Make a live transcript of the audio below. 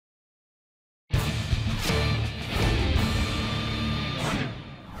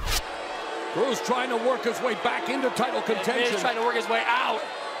Cruz trying to work his way back into title contention. Miz trying to work his way out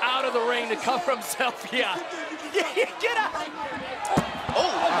of the ring to cover himself. Yeah. Get out.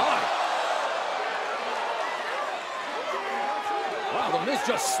 Oh my. Wow, the Miz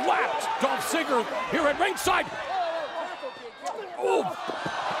just slapped Dolph Ziggler here at ringside. Oh.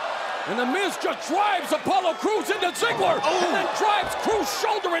 And the Miz just drives Apollo Crews into Ziggler. And then drives Crews'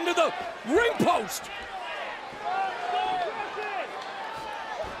 shoulder into the ring post.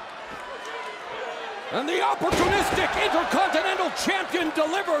 And the opportunistic Intercontinental Champion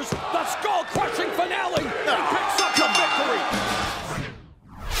delivers the skull-crushing finale and picks up the victory.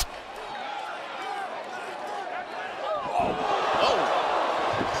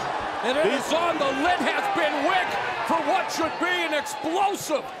 And it is on. The lid has been wicked for what should be an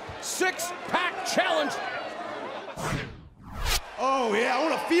explosive six-pack challenge. Oh, yeah, I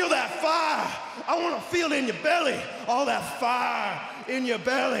want to feel that fire. I want to feel it in your belly. All that fire in your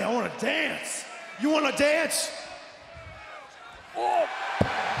belly. I want to dance. You want to dance? Oh.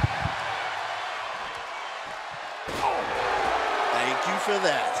 Thank you for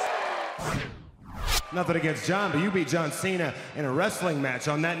that. Nothing against John, but you beat John Cena in a wrestling match.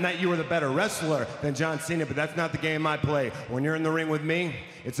 On that night, you were the better wrestler than John Cena, but that's not the game I play. When you're in the ring with me,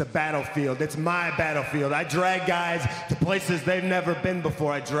 it's a battlefield. It's my battlefield. I drag guys to places they've never been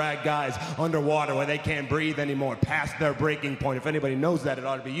before. I drag guys underwater where they can't breathe anymore, past their breaking point. If anybody knows that, it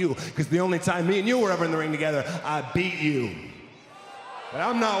ought to be you, because the only time me and you were ever in the ring together, I beat you. But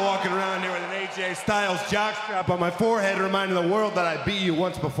I'm not walking around here with an AJ Styles jockstrap on my forehead reminding the world that I beat you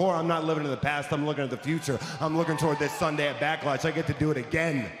once before. I'm not living in the past, I'm looking at the future. I'm looking toward this Sunday at Backlash. I get to do it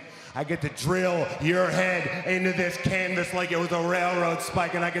again. I get to drill your head into this canvas like it was a railroad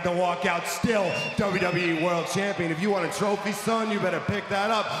spike, and I get to walk out still WWE World Champion. If you want a trophy, son, you better pick that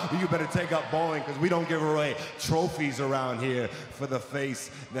up, or you better take up bowling, because we don't give away trophies around here for the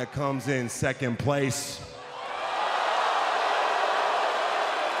face that comes in second place.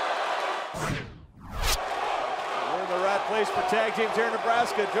 We're in the right place for tag teams here in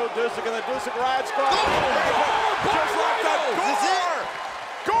Nebraska. Joe Dusek and the Dusek Riot Squad. Just like that.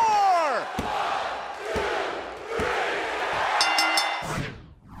 Gore!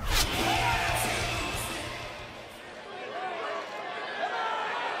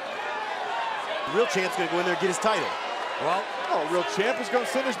 The real champ's gonna go in there and get his title. Well, real champ is gonna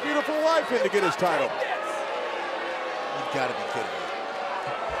send his beautiful wife in to get his title. You've got to be kidding me.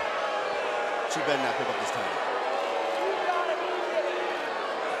 She better not pick up this title.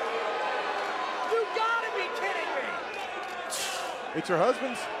 You gotta be kidding me. It's your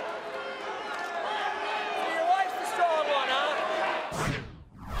husband's. Your wife's the strong one, huh?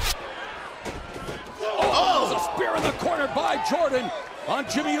 Oh! A spear in the corner by Jordan on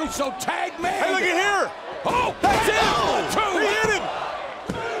Jimmy Uso. Tag made. Hey, look at here. Oh! That's it. Two. He hit him.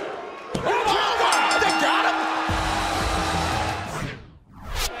 They got him.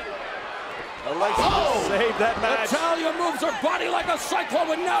 Alexa saved that match. Natalia moves her body like a cyclone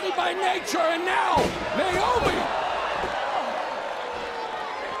with Naughty by nature, and now Naomi.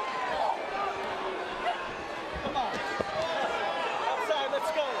 Come on. Outside,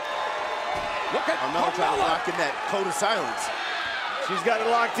 let's go. Look at I'm not trying to Carmella. lock in that code of silence. She's got it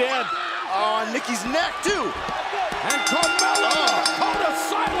locked in. On Nikki's neck, too. And Carmella, code of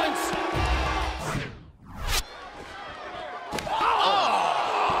silence.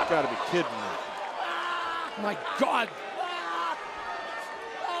 Oh. Gotta be kidding me. My God.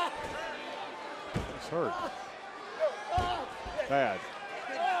 It's hurt. Bad.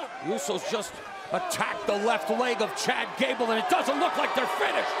 Usos just attacked the left leg of Chad Gable, and it doesn't look like they're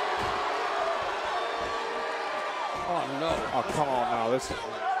finished. Oh, no. Oh, come on now. They're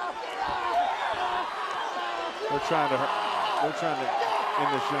trying to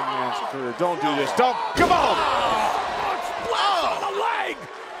end this young man's career. Don't do this. Don't. Come on. Oh, the leg.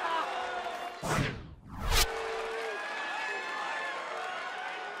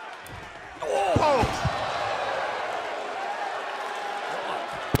 Oh.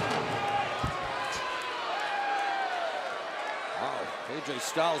 Wow, AJ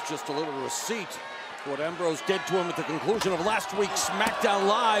Styles just delivered a receipt for what Ambrose did to him at the conclusion of last week's SmackDown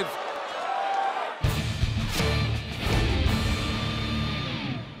Live.